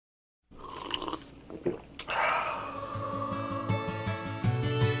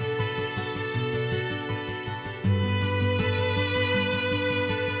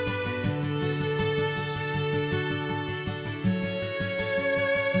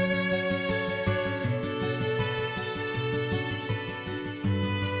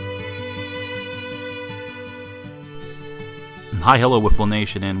Hi, hello, Wiffle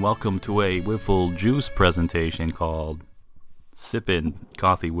Nation, and welcome to a Wiffle Juice presentation called Sippin'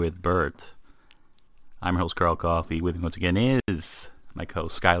 Coffee with Bert. I'm your host, Carl Coffee. With me once again is my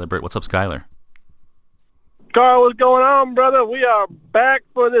co-host, Skylar Burt. What's up, Skylar? Carl, what's going on, brother? We are back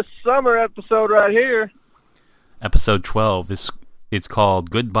for this summer episode right here. Episode 12. It's called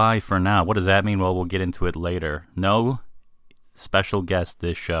Goodbye for Now. What does that mean? Well, we'll get into it later. No special guest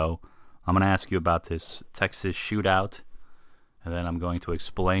this show. I'm going to ask you about this Texas shootout, and then I'm going to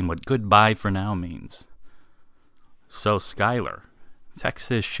explain what goodbye for now means. So, Skylar,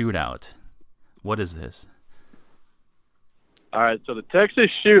 Texas shootout. What is this? All right, so the Texas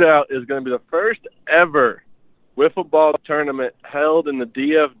shootout is going to be the first ever wiffle ball tournament held in the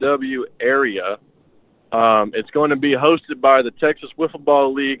DFW area. It's going to be hosted by the Texas Wiffle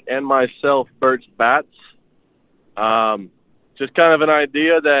Ball League and myself, Bert's Bats. Just kind of an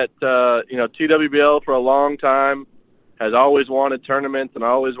idea that, TWBL for a long time has always wanted tournaments and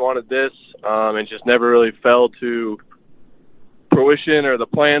always wanted this, and just never really fell to fruition, or the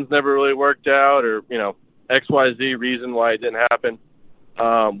plans never really worked out, or, XYZ reason why it didn't happen.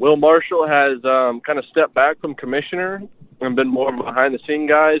 Will Marshall has kind of stepped back from commissioner and been more behind-the-scene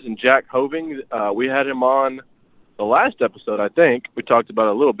guys, and Jack Hoving, we had him on the last episode, I think. We talked about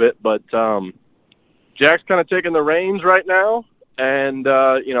it a little bit, but Jack's kind of taking the reins right now, and,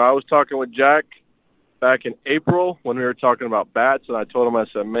 I was talking with Jack back in April when we were talking about bats, and I told him, I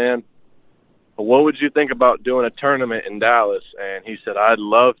said, man, what would you think about doing a tournament in Dallas? And he said, I'd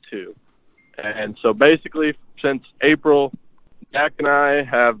love to. And so basically since April, Jack and I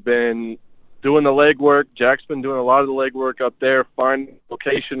have been doing the legwork. Jack's been doing a lot of the legwork up there, finding a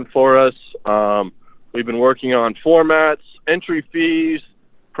location for us. We've been working on formats, entry fees,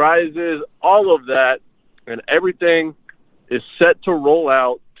 prizes, all of that, and everything is set to roll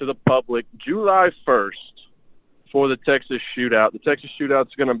out to the public July 1st for the Texas Shootout. The Texas Shootout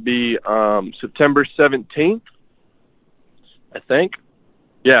is going to be September 17th, I think.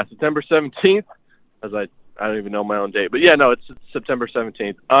 Yeah, September 17th, as I don't even know my own date. But, yeah, no, it's September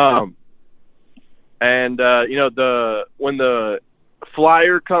 17th. When the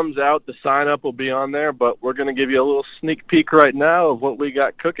flyer comes out, the sign-up will be on there, but we're going to give you a little sneak peek right now of what we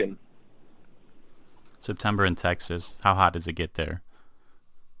got cooking. September in Texas. How hot does it get there?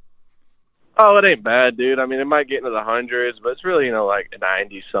 Oh, it ain't bad, dude. I mean, it might get into the hundreds, but it's really, like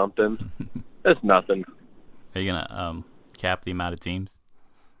 90-something. It's nothing. Are you going to cap the amount of teams?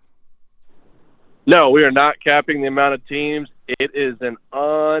 No, we are not capping the amount of teams. It is an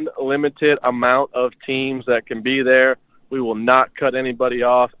unlimited amount of teams that can be there. We will not cut anybody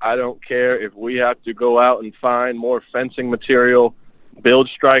off. I don't care if we have to go out and find more fencing material, build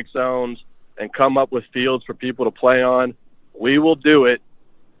strike zones, and come up with fields for people to play on. We will do it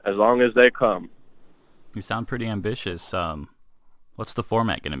as long as they come. You sound pretty ambitious. What's the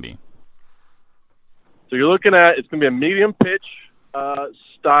format going to be? So you're looking at, it's going to be a medium pitch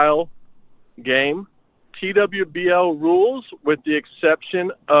style game. TWBL rules with the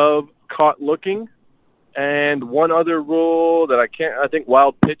exception of caught looking, and one other rule that I think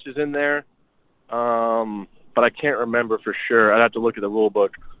wild pitch is in there, but I can't remember for sure. I'd have to look at the rule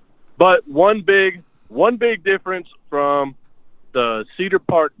book. But one big difference from the Cedar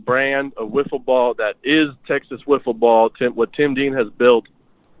Park brand of wiffle ball that is Texas wiffle ball, what Tim Dean has built,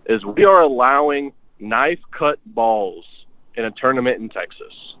 is we are allowing knife-cut balls in a tournament in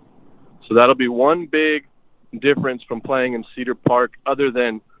Texas. So that'll be one big difference from playing in Cedar Park, other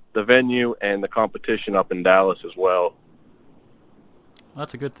than the venue and the competition up in Dallas as well.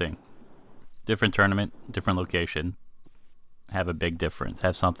 That's a good thing. Different tournament, different location. Have a big difference.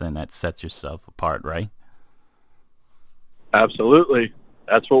 Have something that sets yourself apart, right? Absolutely.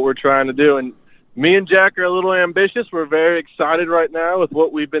 That's what we're trying to do. And me and Jack are a little ambitious. We're very excited right now with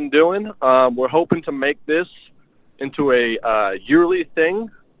what we've been doing. We're hoping to make this into a yearly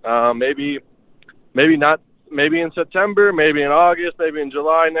thing. Maybe in September, maybe in August, maybe in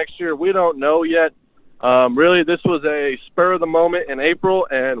July next year. We don't know yet. Really, this was a spur of the moment in April,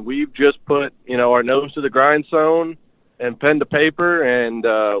 and we've just put, our nose to the grindstone and pen to paper, and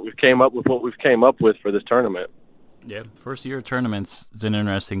we've came up with what we've came up with for this tournament. Yeah, first year tournaments is an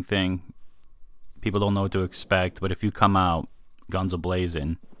interesting thing. People don't know what to expect, but if you come out guns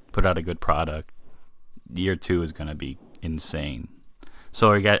a-blazing, put out a good product, year two is going to be insane.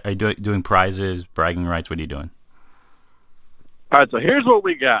 So are you doing prizes, bragging rights? What are you doing? All right, so here's what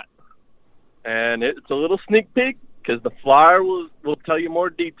we got. And it's a little sneak peek because the flyer will tell you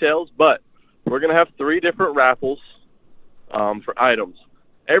more details, but we're going to have 3 different raffles for items.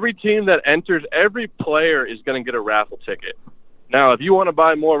 Every team that enters, every player is going to get a raffle ticket. Now, if you want to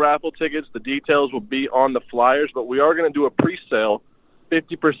buy more raffle tickets, the details will be on the flyers, but we are going to do a pre-sale,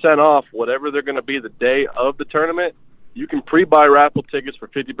 50% off whatever they're going to be the day of the tournament. You can pre-buy raffle tickets for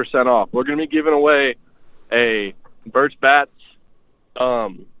 50% off. We're going to be giving away a Birch Bats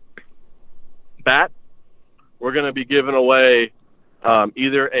bat. We're going to be giving away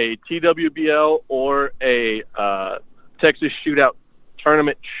either a TWBL or a Texas Shootout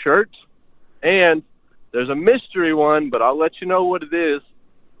Tournament shirt. And there's a mystery one, but I'll let you know what it is.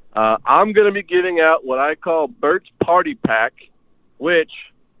 I'm going to be giving out what I call Birch Party Pack,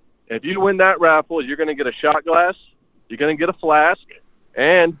 which if you win that raffle, you're going to get a shot glass, you're going to get a flask,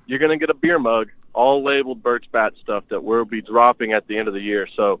 and you're going to get a beer mug, all labeled Birch Bat stuff that we'll be dropping at the end of the year.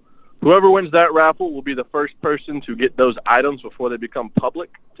 So whoever wins that raffle will be the first person to get those items before they become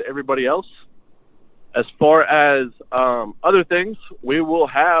public to everybody else. As far as other things, we will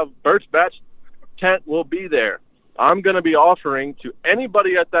have Birch Bat's tent will be there. I'm going to be offering to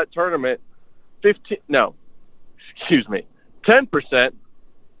anybody at that tournament 10%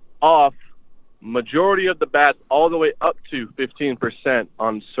 off majority of the bats, all the way up to 15%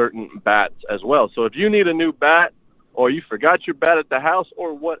 on certain bats as well. So if you need a new bat or you forgot your bat at the house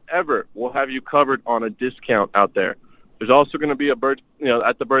or whatever, we'll have you covered on a discount out there. There's also going to be at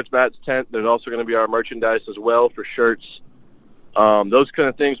the Birch Bats tent, there's also going to be our merchandise as well for shirts. Those kind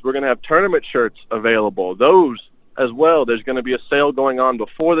of things. We're going to have tournament shirts available. Those as well. There's going to be a sale going on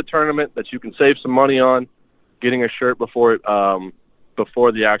before the tournament that you can save some money on getting a shirt before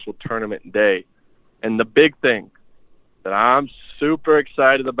the actual tournament day. And the big thing that I'm super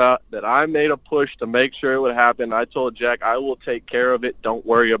excited about, that I made a push to make sure it would happen, I told Jack, I will take care of it. Don't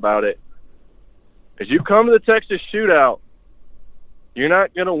worry about it. As you come to the Texas Shootout, you're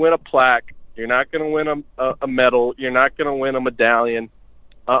not going to win a plaque. You're not going to win a medal. You're not going to win a medallion.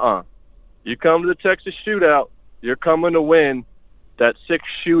 You come to the Texas Shootout, you're coming to win that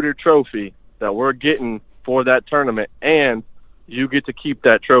 6-shooter trophy that we're getting for that tournament, and you get to keep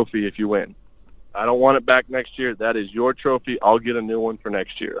that trophy if you win. I don't want it back next year. That is your trophy. I'll get a new one for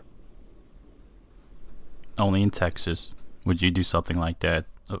next year. Only in Texas would you do something like that.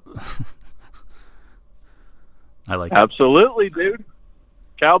 I like Absolutely, dude.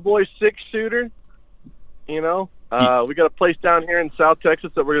 Cowboy 6-shooter. We got a place down here in South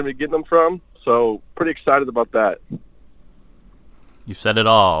Texas that we're going to be getting them from. So pretty excited about that. You said it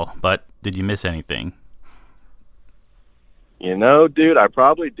all, but did you miss anything? Dude, I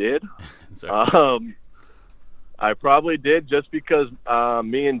probably did. I probably did just because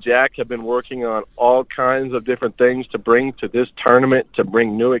me and Jack have been working on all kinds of different things to bring to this tournament, to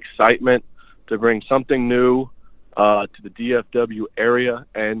bring new excitement, to bring something new to the DFW area,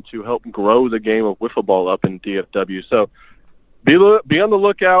 and to help grow the game of wiffle ball up in DFW. So be on the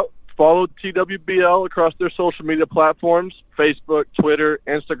lookout. Follow TWBL across their social media platforms, Facebook, Twitter,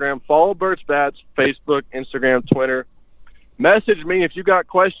 Instagram. Follow Birch Bats, Facebook, Instagram, Twitter. Message me if you got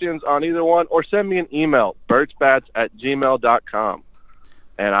questions on either one, or send me an email, birchbats@gmail.com,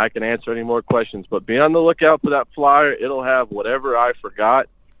 and I can answer any more questions. But be on the lookout for that flyer. It'll have whatever I forgot,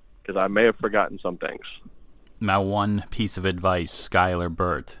 because I may have forgotten some things. My one piece of advice, Skylar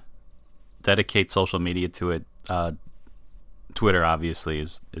Burt, dedicate social media to it. Twitter, obviously,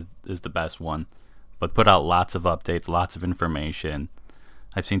 is the best one, but put out lots of updates, lots of information.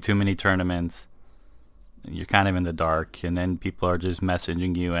 I've seen too many tournaments. You're kind of in the dark, and then people are just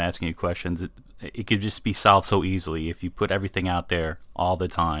messaging you, asking you questions. It could just be solved so easily if you put everything out there all the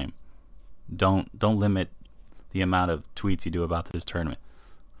time. Don't limit the amount of tweets you do about this tournament.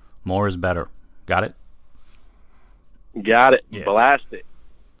 More is better. Got it? Got it. Yeah. Blast it.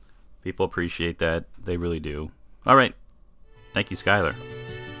 People appreciate that. They really do. All right. Thank you, Skylar.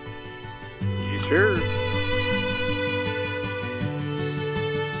 Sure.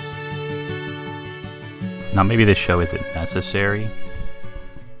 Now, maybe this show isn't necessary.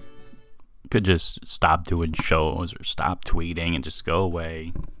 Could just stop doing shows or stop tweeting and just go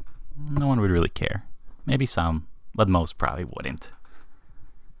away. No one would really care. Maybe some, but most probably wouldn't.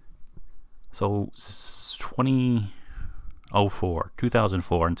 So,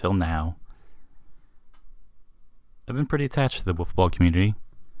 2004 until now, I've been pretty attached to the wiffle ball community.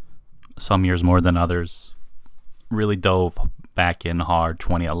 Some years more than others. Really dove back in hard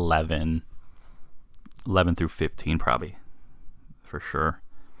 2011. 11 through 15 probably, for sure.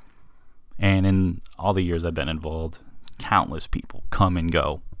 And in all the years I've been involved, countless people come and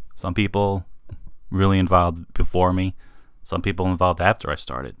go. Some people really involved before me. Some people involved after I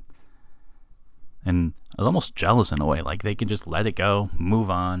started. And I was almost jealous in a way. Like, they can just let it go,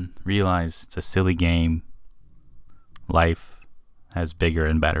 move on, realize it's a silly game. Life has bigger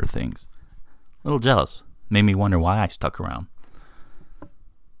and better things. A little jealous. Made me wonder why I stuck around.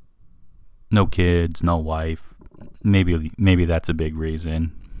 no kids, no wife. Maybe that's a big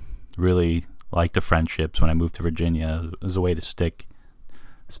reason. Really like the friendships when I moved to Virginia as a way to stick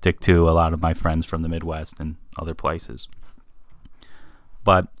to a lot of my friends from the Midwest and other places.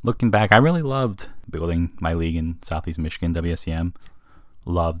 But looking back, I really loved building my league in Southeast Michigan, WSCM.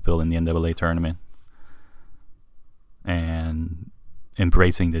 Loved building the NAA tournament. And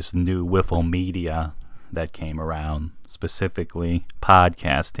embracing this new wiffle media that came around, specifically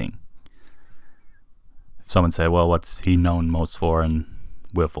podcasting. Someone said, well, what's he known most for in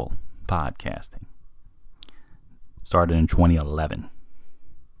wiffle? Podcasting. Started in 2011.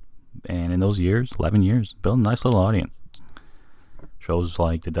 And in those years, 11 years, built a nice little audience. Shows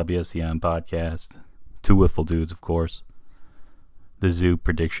like the WSCM podcast, Two Wiffle Dudes, of course, the Zoo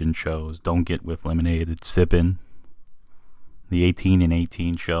prediction shows, Don't Get Wiffle Eliminated, Sippin', the 18 and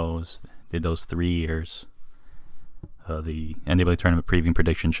 18 shows, did those 3 years, the NCAA tournament preview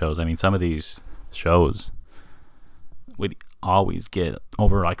prediction shows. I mean, some of these shows would always get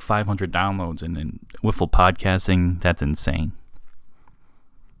over like 500 downloads, and wiffle podcasting, that's insane.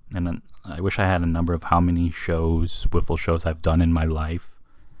 And then I wish I had a number of how many wiffle shows I've done in my life.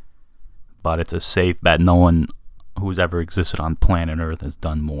 But it's a safe bet no one who's ever existed on planet Earth has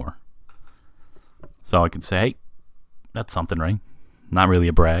done more. So I could say, hey, that's something, right? Not really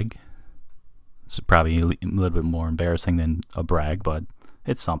a brag. It's probably a little bit more embarrassing than a brag, but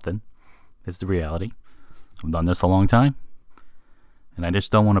it's something. It's the reality. I've done this a long time. And I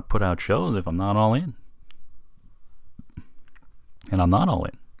just don't want to put out shows if I'm not all in. And I'm not all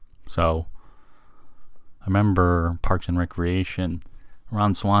in. So, I remember Parks and Recreation,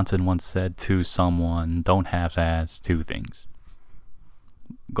 Ron Swanson once said to someone, don't half-ass two things.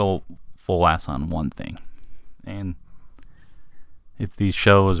 Go full ass on one thing. And if these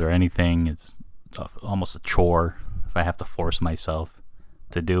shows or anything, it's almost a chore. If I have to force myself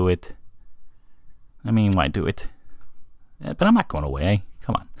to do it, I mean, why do it? But I'm not going away.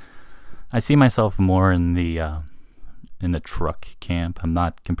 Come on. I see myself more in the truck camp. I'm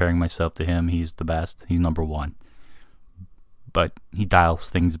not comparing myself to him. He's the best. He's number one. But he dials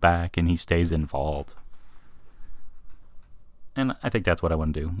things back and he stays involved. And I think that's what I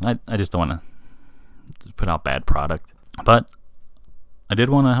want to do. I just don't want to put out bad product. But I did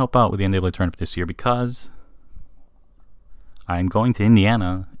want to help out with the NCAA tournament this year because I'm going to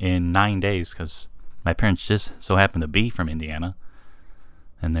Indiana in 9 days because my parents just so happen to be from Indiana.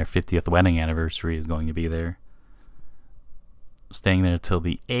 And their 50th wedding anniversary is going to be there. Staying there till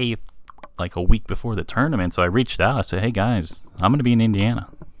the 8th, like a week before the tournament. So I reached out. I said, hey guys, I'm going to be in Indiana.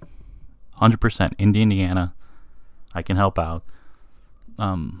 100% Indiana. I can help out.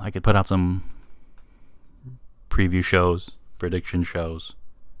 I could put out some preview shows, prediction shows.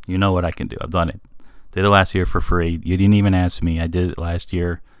 You know what I can do. I've done it. Did it last year for free. You didn't even ask me. I did it last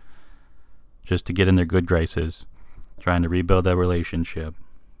year just to get in their good graces, trying to rebuild that relationship.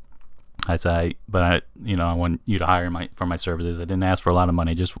 I said, I want you to hire for my services. I didn't ask for a lot of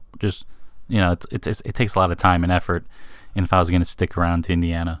money. Just it takes a lot of time and effort. And if I was going to stick around to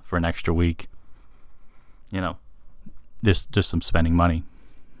Indiana for an extra week, just some spending money.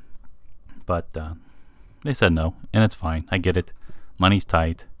 But they said no, and it's fine. I get it. Money's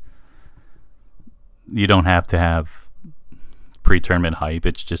tight. You don't have to have pre-tournament hype.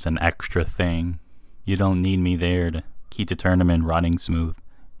 It's just an extra thing. You don't need me there to keep the tournament running smooth.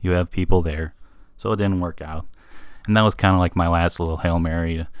 You have people there. So it didn't work out. And that was kind of like my last little Hail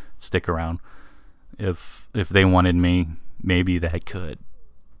Mary to stick around. If they wanted me, maybe that could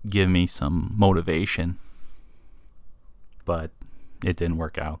give me some motivation. But it didn't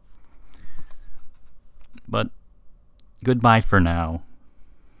work out. But goodbye for now.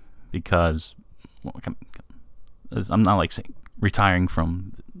 Because I'm not like retiring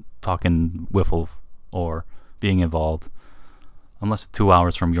from talking wiffle or being involved. Unless it's 2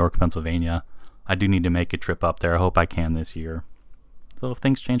 hours from York, Pennsylvania. I do need to make a trip up there. I hope I can this year. So if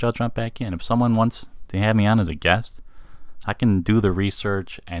things change, I'll jump back in. If someone wants to have me on as a guest, I can do the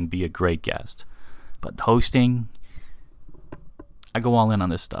research and be a great guest. But hosting, I go all in on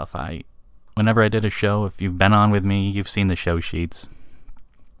this stuff. Whenever I did a show, if you've been on with me, you've seen the show sheets.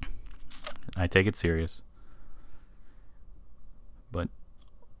 I take it serious. But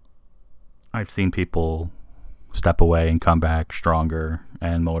I've seen people step away and come back stronger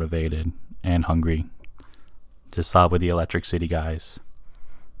and motivated and hungry. Just saw it with the Electric City guys.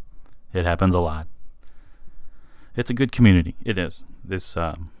 It happens a lot. It's a good community. It is. This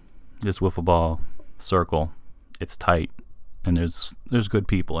wiffle ball circle, it's tight, and there's good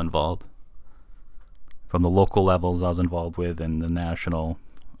people involved. From the local levels I was involved with and the national.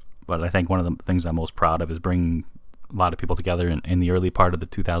 But I think one of the things I'm most proud of is bringing a lot of people together in the early part of the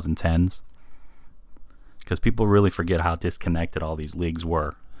 2010s. Because people really forget how disconnected all these leagues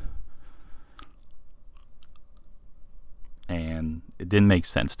were. And it didn't make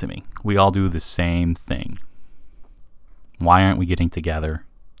sense to me. We all do the same thing. Why aren't we getting together,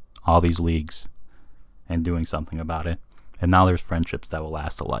 all these leagues, and doing something about it? And now there's friendships that will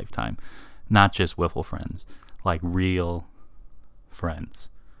last a lifetime. Not just wiffle friends, like real friends.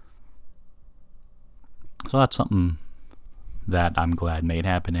 So that's something that I'm glad made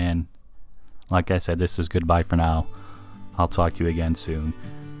happen. And like I said, this is goodbye for now. I'll talk to you again soon.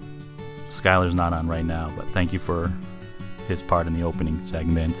 Skylar's not on right now, but thank you for his part in the opening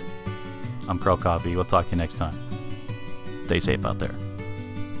segment. I'm Crow Coffee. We'll talk to you next time. Stay safe out there.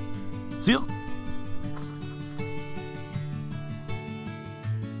 See you.